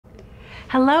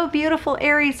Hello, beautiful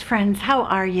Aries friends. How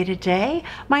are you today?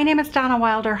 My name is Donna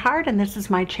Wilder-Hart, and this is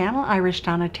my channel, Irish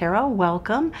Donna Tarot.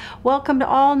 Welcome. Welcome to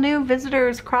all new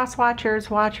visitors, cross-watchers,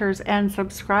 watchers, and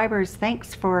subscribers.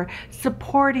 Thanks for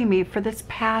supporting me for this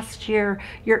past year.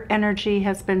 Your energy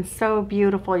has been so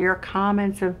beautiful. Your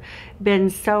comments have been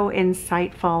so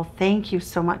insightful. Thank you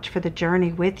so much for the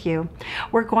journey with you.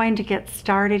 We're going to get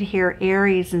started here,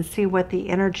 Aries, and see what the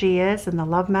energy is and the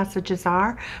love messages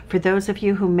are. For those of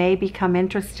you who may become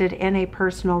interested in a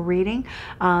personal reading,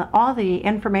 all the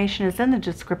information is in the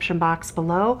description box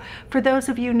below. For those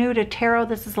of you new to tarot,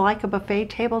 this is like a buffet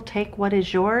table. Take what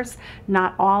is yours.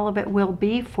 Not all of it will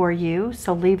be for you,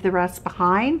 so leave the rest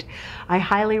behind. I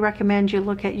highly recommend you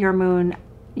look at your moon,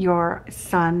 your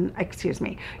sun,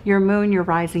 your moon, your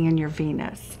rising, and your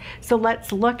Venus. So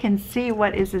let's look and see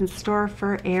what is in store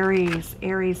for Aries.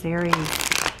 Aries.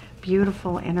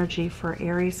 Beautiful energy for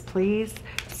Aries, please.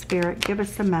 Spirit, give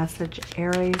us a message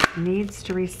Aries needs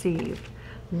to receive.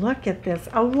 Look at this,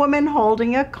 a woman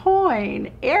holding a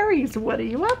coin. Aries, what are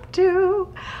you up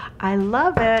to? I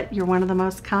love it. You're one of the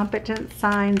most competent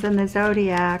signs in the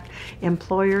zodiac.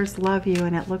 Employers love you,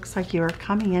 and it looks like you are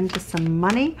coming into some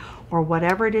money or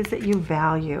whatever it is that you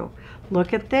value.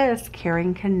 Look at this,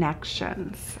 carrying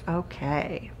connections.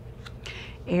 Okay.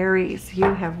 Aries, you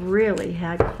have really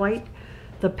had quite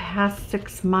the past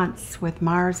 6 months with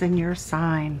Mars in your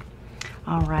sign.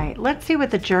 All right, let's see what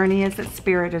the journey is that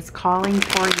Spirit is calling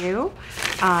for you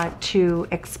to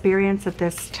experience at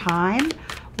this time.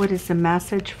 What is the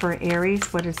message for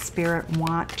Aries? What does Spirit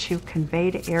want to convey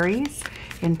to Aries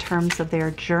in terms of their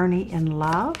journey in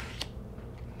love?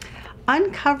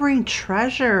 Uncovering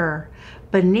treasure.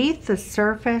 Beneath the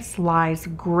surface lies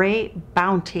great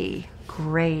bounty.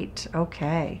 Great,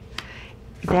 okay.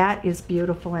 That is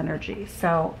beautiful energy.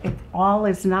 So it all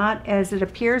is not as it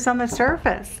appears on the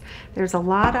surface. There's a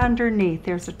lot underneath.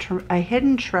 There's a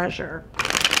hidden treasure.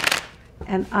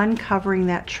 And uncovering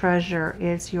that treasure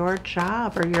is your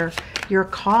job, or your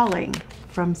calling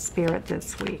from Spirit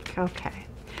this week. Okay.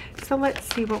 So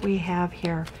let's see what we have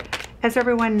here. As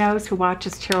everyone knows who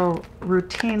watches tarot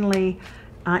routinely,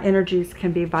 energies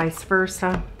can be vice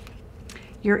versa.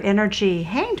 Your energy,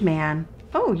 Hanged Man.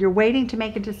 Oh, you're waiting to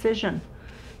make a decision.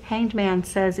 Hanged Man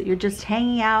says that you're just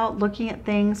hanging out, looking at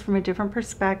things from a different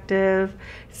perspective,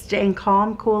 staying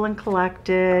calm, cool, and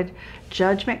collected.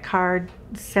 Judgment card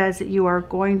says that you are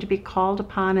going to be called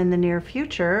upon in the near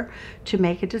future to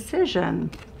make a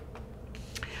decision.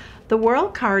 The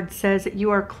World card says that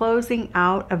you are closing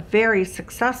out a very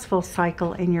successful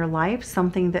cycle in your life,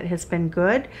 something that has been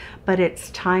good, but it's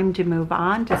time to move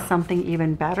on to something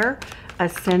even better,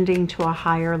 ascending to a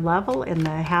higher level in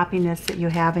the happiness that you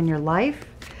have in your life.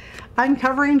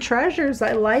 Uncovering treasures,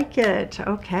 I like it.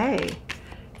 Okay.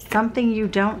 Something you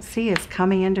don't see is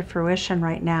coming into fruition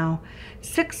right now.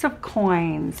 6 of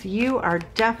Coins. You are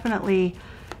definitely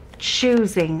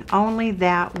choosing only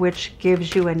that which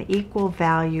gives you an equal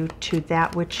value to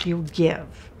that which you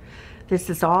give. This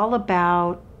is all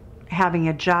about having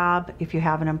a job. If you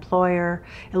have an employer,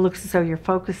 it looks as though you're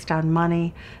focused on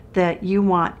money, that you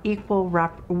want equal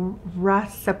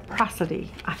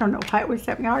reciprocity. I don't know why I always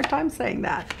having a hard time saying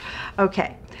that.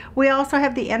 Okay, we also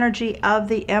have the energy of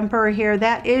the Emperor here.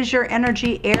 That is your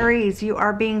energy, Aries. You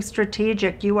are being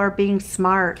strategic. You are being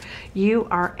smart. You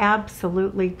are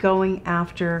absolutely going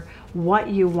after what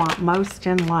you want most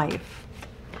in life.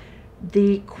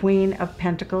 The Queen of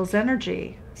Pentacles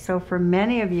energy. So for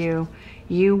many of you,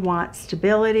 you want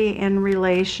stability in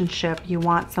relationship. You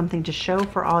want something to show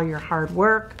for all your hard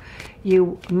work.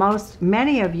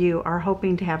 Many of you are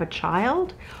hoping to have a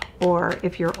child, or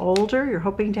if you're older, you're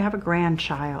hoping to have a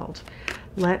grandchild.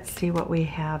 Let's see what we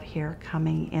have here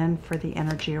coming in for the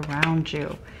energy around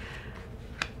you.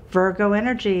 Virgo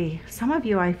energy. Some of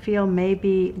you, I feel, may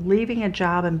be leaving a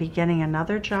job and beginning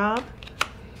another job.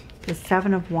 The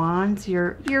 7 of Wands.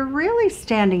 You're really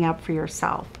standing up for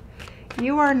yourself.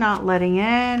 You are not letting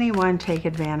anyone take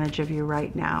advantage of you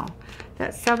right now.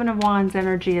 That 7 of Wands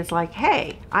energy is like,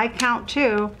 hey, I count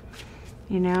too.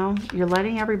 You know, you're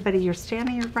letting everybody, you're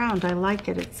standing your ground. I like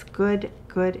it. It's good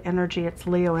energy. It's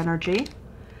Leo energy.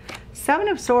 7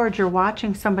 of Swords, you're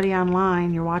watching somebody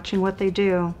online. You're watching what they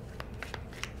do.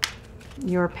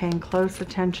 You're paying close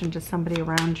attention to somebody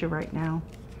around you right now.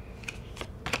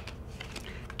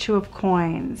 2 of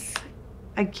Coins.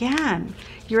 Again,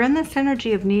 you're in this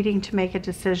energy of needing to make a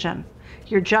decision.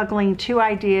 You're juggling 2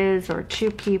 ideas or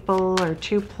 2 people or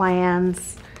 2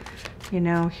 plans. You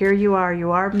know, here you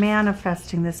are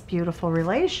manifesting this beautiful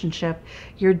relationship.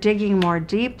 You're digging more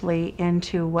deeply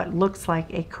into what looks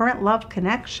like a current love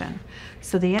connection.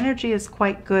 So the energy is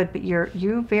quite good, but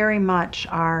you very much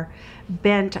are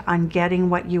bent on getting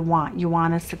what you want. You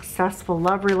want a successful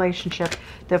love relationship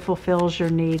that fulfills your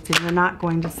needs, and you're not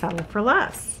going to settle for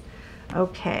less.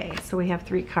 Okay, so we have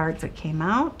 3 cards that came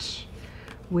out.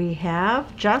 We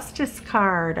have Justice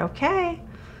card. Okay.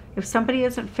 If somebody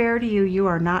isn't fair to you, you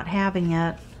are not having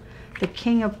it. The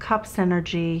King of Cups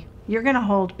energy, you're going to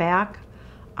hold back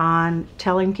on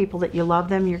telling people that you love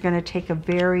them. You're going to take a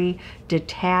very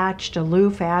detached,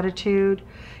 aloof attitude.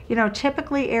 You know,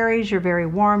 typically Aries, you're very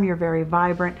warm, you're very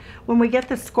vibrant. When we get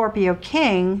the Scorpio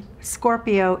King,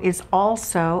 Scorpio is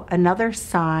also another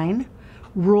sign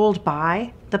ruled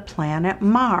by the planet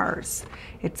Mars.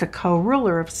 It's a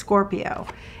co-ruler of Scorpio.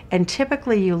 And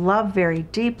typically you love very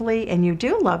deeply, and you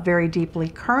do love very deeply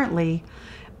currently,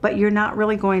 but you're not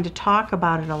really going to talk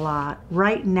about it a lot.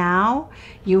 Right now,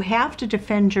 you have to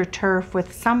defend your turf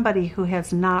with somebody who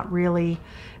has not really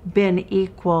been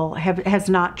equal, has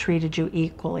not treated you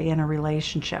equally in a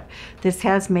relationship. This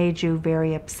has made you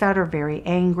very upset or very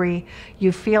angry.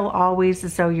 You feel always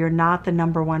as though you're not the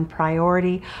 #1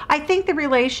 priority. I think the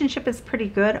relationship is pretty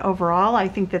good overall. I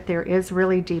think that there is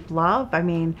really deep love. I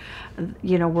mean,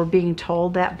 you know, we're being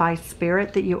told that by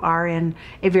Spirit that you are in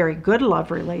a very good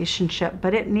love relationship,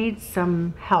 but it needs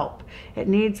some help. It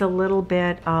needs a little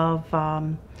bit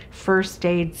of first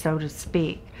aid, so to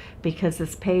speak, because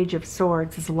this Page of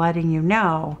Swords is letting you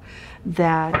know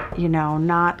that, you know,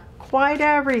 not quite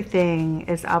everything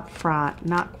is up front.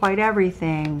 Not quite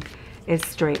everything is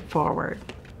straightforward.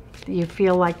 You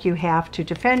feel like you have to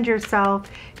defend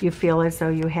yourself. You feel as though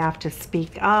you have to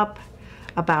speak up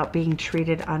about being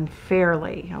treated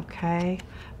unfairly, okay?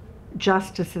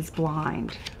 Justice is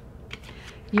blind.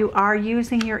 You are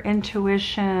using your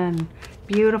intuition.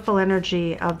 Beautiful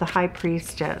energy of the High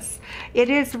Priestess. It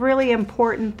is really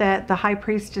important that the High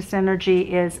Priestess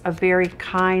energy is a very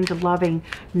kind, loving,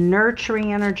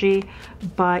 nurturing energy,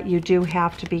 but you do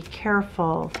have to be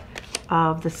careful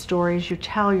of the stories you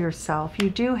tell yourself. You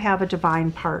do have a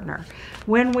divine partner.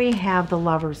 When we have the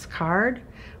Lover's card,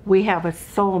 we have a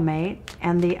soulmate,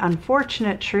 and the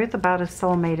unfortunate truth about a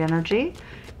soulmate energy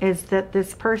is that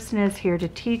this person is here to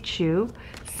teach you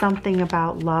something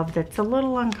about love that's a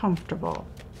little uncomfortable.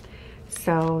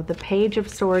 So the Page of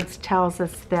Swords tells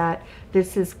us that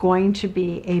this is going to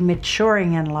be a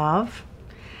maturing in love,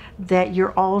 that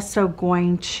you're also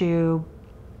going to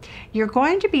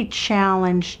be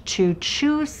challenged to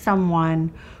choose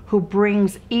someone who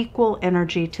brings equal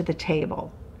energy to the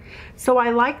table. So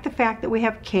I like the fact that we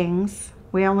have kings.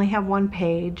 We only have 1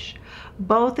 page.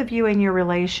 Both of you in your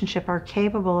relationship are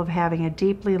capable of having a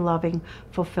deeply loving,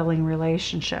 fulfilling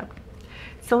relationship.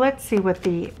 So let's see what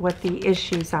the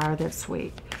issues are this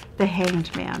week. The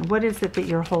Hanged Man. What is it that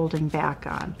you're holding back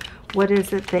on? What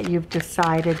is it that you've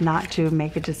decided not to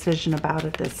make a decision about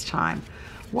at this time?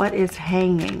 What is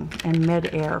hanging in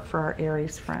midair for our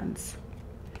Aries friends?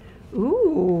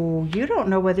 Ooh, you don't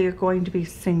know whether you're going to be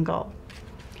single.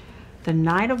 The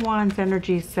Knight of Wands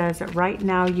energy says that right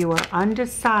now you are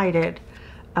undecided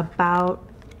about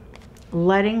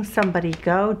letting somebody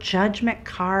go. Judgment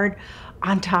card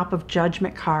on top of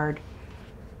Judgment card.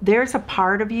 There's a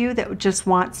part of you that just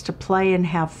wants to play and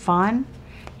have fun.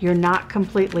 You're not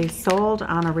completely sold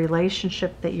on a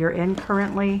relationship that you're in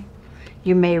currently.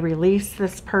 You may release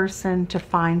this person to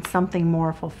find something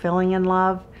more fulfilling in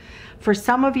love. For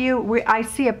some of you, I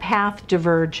see a path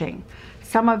diverging.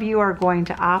 Some of you are going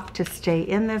to opt to stay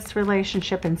in this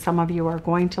relationship, and some of you are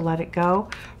going to let it go,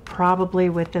 probably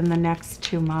within the next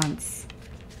 2 months.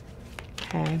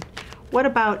 Okay. What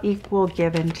about equal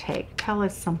give and take? Tell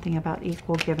us something about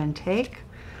equal give and take.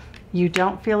 You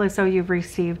don't feel as though you've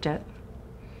received it.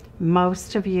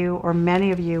 Most of you, or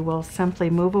many of you, will simply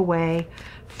move away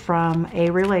from a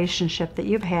relationship that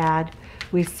you've had.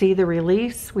 We see the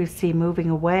release. We see moving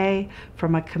away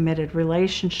from a committed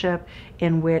relationship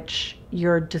in which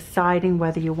you're deciding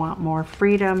whether you want more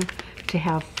freedom, to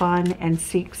have fun, and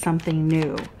seek something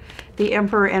new. The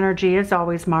Emperor energy is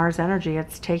always Mars energy.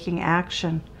 It's taking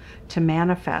action to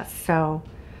manifest. So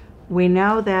we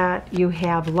know that you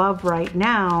have love right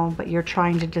now, but you're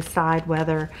trying to decide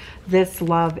whether this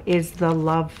love is the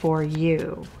love for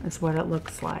you, is what it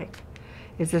looks like.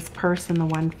 Is this person the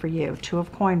one for you? 2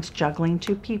 of Coins, juggling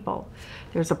 2 people.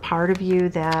 There's a part of you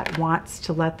that wants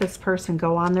to let this person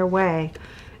go on their way,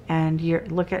 and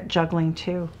look at juggling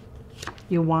 2.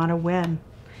 You want to win.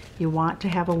 You want to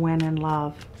have a win in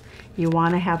love. You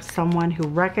want to have someone who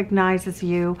recognizes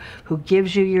you, who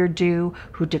gives you your due,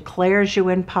 who declares you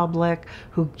in public,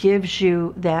 who gives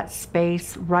you that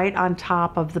space right on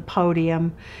top of the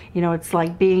podium. You know, it's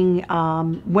like being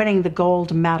winning the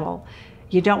gold medal.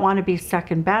 You don't want to be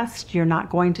second best. You're not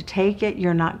going to take it.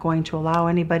 You're not going to allow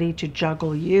anybody to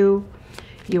juggle you.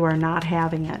 You are not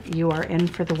having it. You are in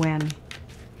for the win.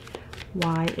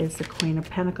 Why is the Queen of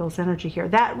Pentacles energy here?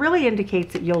 That really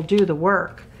indicates that you'll do the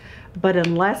work. But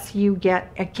unless you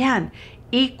get, again,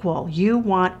 equal, you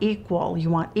want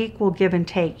equal give and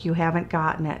take. You haven't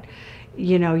gotten it.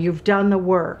 You know, you've done the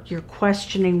work. You're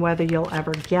questioning whether you'll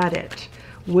ever get it.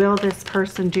 Will this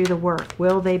person do the work?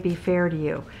 Will they be fair to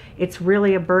you? It's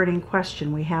really a burning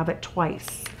question. We have it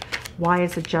twice. Why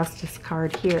is the Justice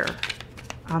card here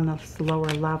on the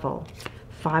lower level?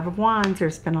 Five of Wands,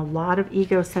 there's been a lot of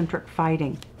egocentric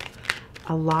fighting.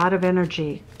 A lot of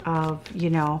energy of, you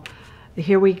know,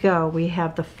 here we go. We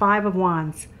have the Five of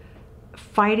Wands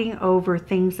fighting over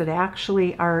things that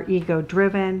actually are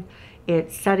ego-driven.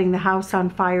 It's setting the house on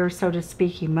fire, so to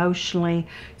speak, emotionally.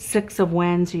 Six of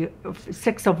Wands,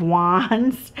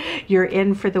 you're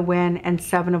in for the win, and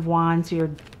Seven of Wands,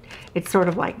 it's sort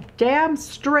of like, damn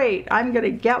straight, I'm going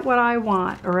to get what I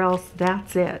want, or else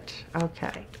that's it.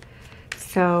 Okay.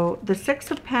 So the Six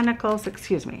of Pentacles,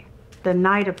 excuse me, the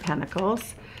Knight of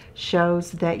Pentacles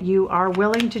shows that you are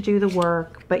willing to do the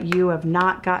work, but you have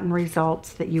not gotten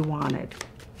results that you wanted.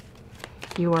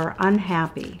 You are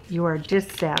unhappy. You are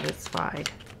dissatisfied.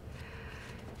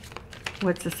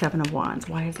 What's the Seven of Wands?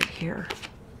 Why is it here?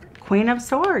 Queen of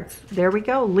Swords. There we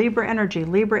go. Libra energy,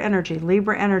 Libra energy,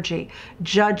 Libra energy.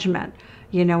 Judgment.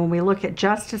 You know, when we look at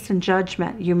justice and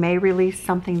judgment, you may release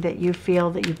something that you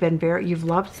feel that you've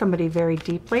loved somebody very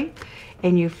deeply,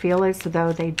 and you feel as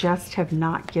though they just have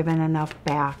not given enough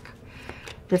back.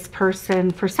 This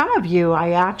person, for some of you,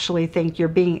 I actually think you're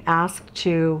being asked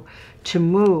to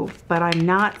move, but I'm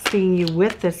not seeing you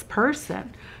with this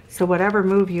person. So whatever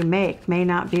move you make may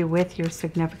not be with your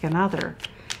significant other.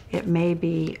 It may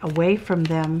be away from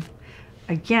them.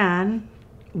 Again,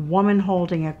 woman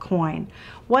holding a coin.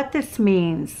 What this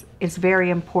means is very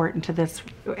important to this.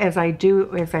 As I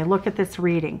look at this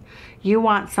reading, you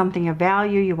want something of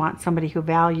value. You want somebody who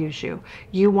values you.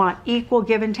 You want equal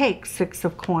give and take, Six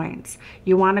of Coins.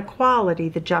 You want equality,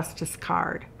 the Justice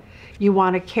card. You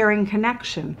want a caring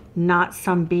connection, not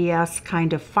some BS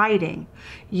kind of fighting.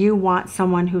 You want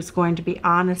someone who's going to be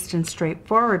honest and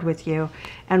straightforward with you.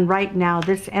 And right now,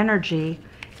 this energy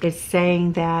is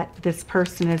saying that this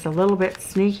person is a little bit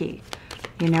sneaky.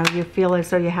 You know, you feel as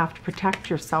though you have to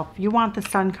protect yourself. You want the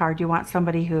Sun card. You want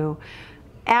somebody who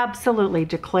absolutely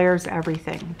declares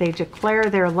everything. They declare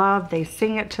their love. They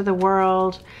sing it to the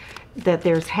world, that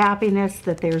there's happiness,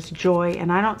 that there's joy.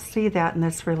 And I don't see that in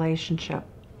this relationship.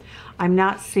 I'm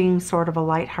not seeing sort of a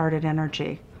lighthearted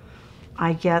energy.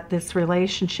 I get this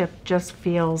relationship just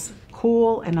feels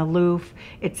cool and aloof.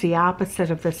 It's the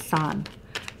opposite of the Sun.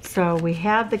 So we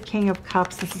have the King of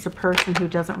Cups. This is a person who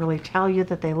doesn't really tell you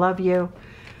that they love you.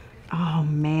 Oh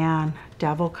man,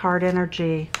 Devil card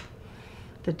energy.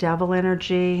 The Devil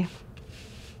energy.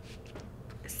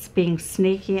 It's being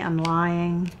sneaky and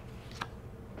lying.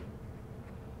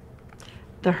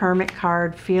 The Hermit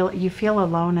card. You feel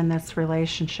alone in this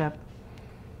relationship.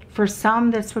 For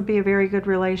some, this would be a very good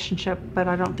relationship, but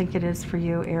I don't think it is for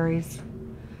you, Aries.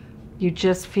 You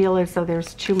just feel as though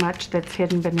there's too much that's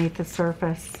hidden beneath the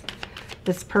surface.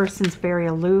 This person's very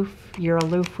aloof. You're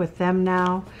aloof with them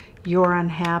now. You're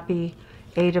unhappy.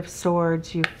 Eight of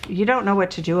Swords. You don't know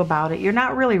what to do about it. You're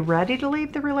not really ready to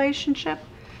leave the relationship.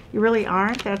 You really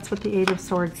aren't. That's what the Eight of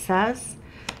Swords says.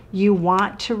 You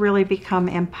want to really become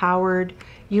empowered.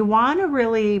 You want to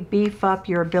really beef up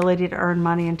your ability to earn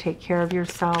money and take care of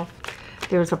yourself.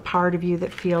 There's a part of you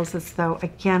that feels as though,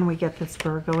 again, we get this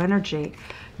Virgo energy.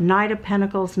 Knight of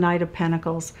Pentacles, Knight of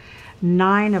Pentacles,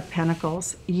 Nine of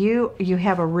Pentacles. You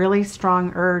have a really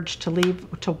strong urge to leave,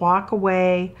 to walk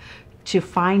away, to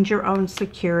find your own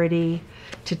security,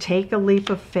 to take a leap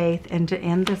of faith, and to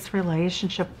end this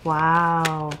relationship.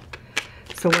 Wow.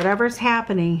 So whatever's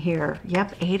happening here,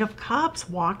 yep, Eight of Cups,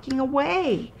 walking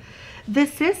away.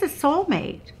 This is a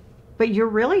soulmate, but you're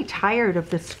really tired of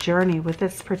this journey with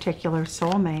this particular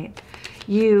soulmate.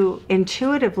 You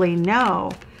intuitively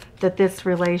know that this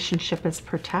relationship is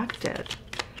protected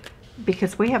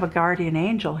because we have a guardian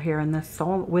angel here in this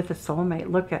with a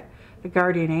soulmate. Look at the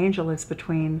guardian angel is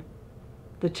between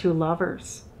the two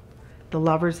lovers. The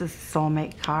Lovers is a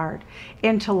soulmate card.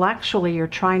 Intellectually, you're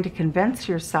trying to convince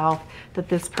yourself that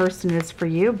this person is for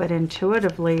you, but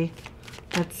intuitively,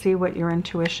 let's see what your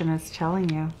intuition is telling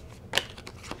you.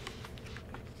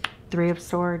 Three of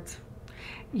Swords.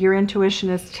 your intuition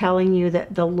is telling you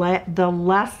that the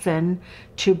lesson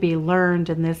to be learned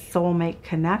in this soulmate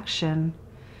connection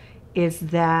is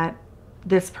that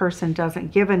this person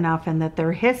doesn't give enough, and that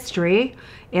their history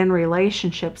in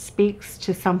relationship speaks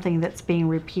to something that's being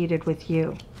repeated with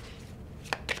you.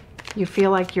 You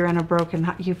feel like you're in a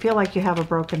broken, you feel like you have a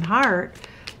broken heart,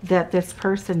 that this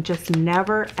person just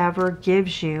never ever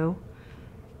gives you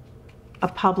a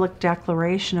public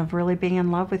declaration of really being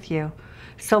in love with you.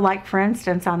 So like, for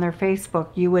instance, on their Facebook,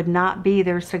 you would not be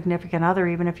their significant other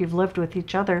even if you've lived with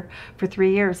each other for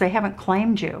 3 years. They haven't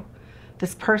claimed you.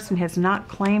 This person has not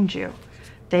claimed you.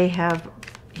 They have,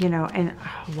 you know, and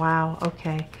wow,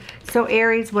 okay. So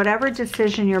Aries, whatever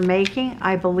decision you're making,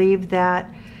 I believe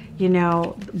that, you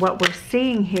know, what we're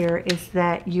seeing here is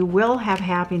that you will have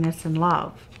happiness and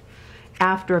love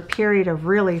after a period of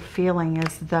really feeling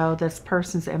as though this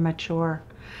person's immature.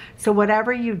 So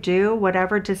whatever you do,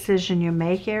 whatever decision you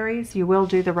make, Aries, you will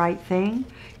do the right thing.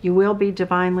 You will be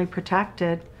divinely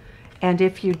protected. And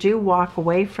if you do walk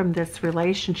away from this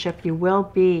relationship, you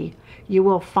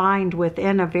will find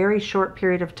within a very short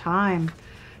period of time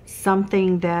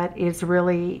something that is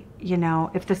really, you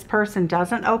know, if this person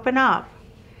doesn't open up,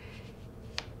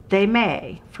 they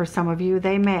may, for some of you,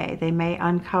 they may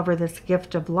uncover this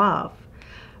gift of love.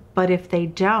 But if they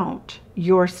don't,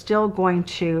 you're still going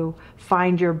to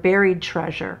find your buried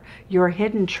treasure, your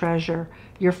hidden treasure.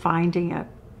 You're finding it.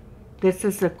 This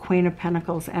is the Queen of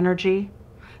Pentacles energy.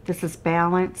 This is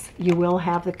balance. You will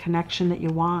have the connection that you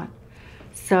want.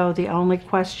 So the only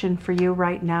question for you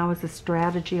right now is a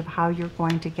strategy of how you're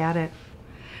going to get it.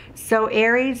 So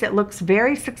Aries, it looks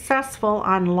very successful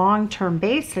on long-term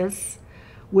basis.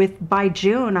 By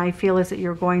June, I feel as that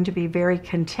you're going to be very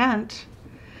content.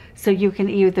 So you can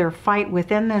either fight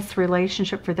within this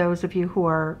relationship for those of you who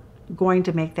are going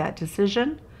to make that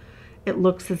decision. It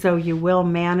looks as though you will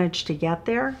manage to get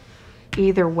there.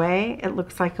 Either way, it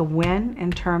looks like a win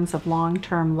in terms of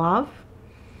long-term love.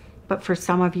 But for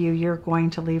some of you, you're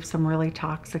going to leave some really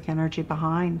toxic energy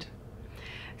behind.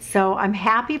 So I'm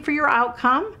happy for your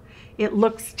outcome. It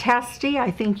looks testy. I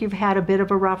think you've had a bit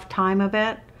of a rough time of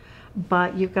it.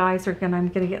 But you guys are I'm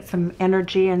going to get some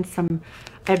energy and some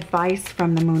advice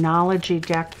from the Moonology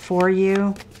deck for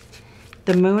you.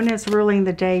 The moon is ruling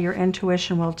the day. Your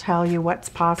intuition will tell you what's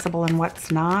possible and what's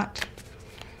not.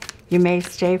 You may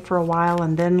stay for a while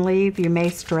and then leave. You may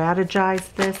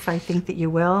strategize this. I think that you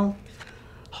will.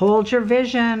 Hold your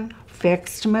vision.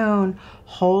 Fixed moon.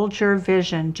 Hold your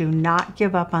vision. Do not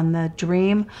give up on the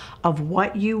dream of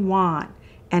what you want.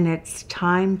 And it's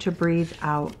time to breathe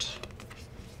out.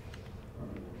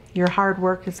 Your hard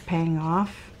work is paying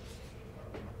off.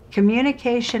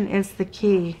 Communication is the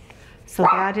key. So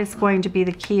that is going to be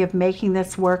the key of making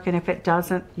this work. And if it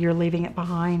doesn't, you're leaving it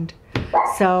behind.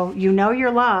 So you know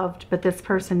you're loved, but this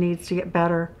person needs to get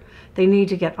better. They need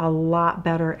to get a lot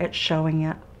better at showing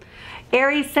it.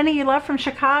 Aries, sending you love from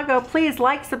Chicago. Please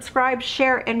like, subscribe,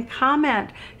 share, and comment.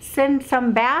 Send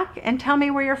some back and tell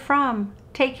me where you're from.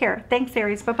 Take care. Thanks,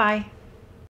 Aries. Bye-bye.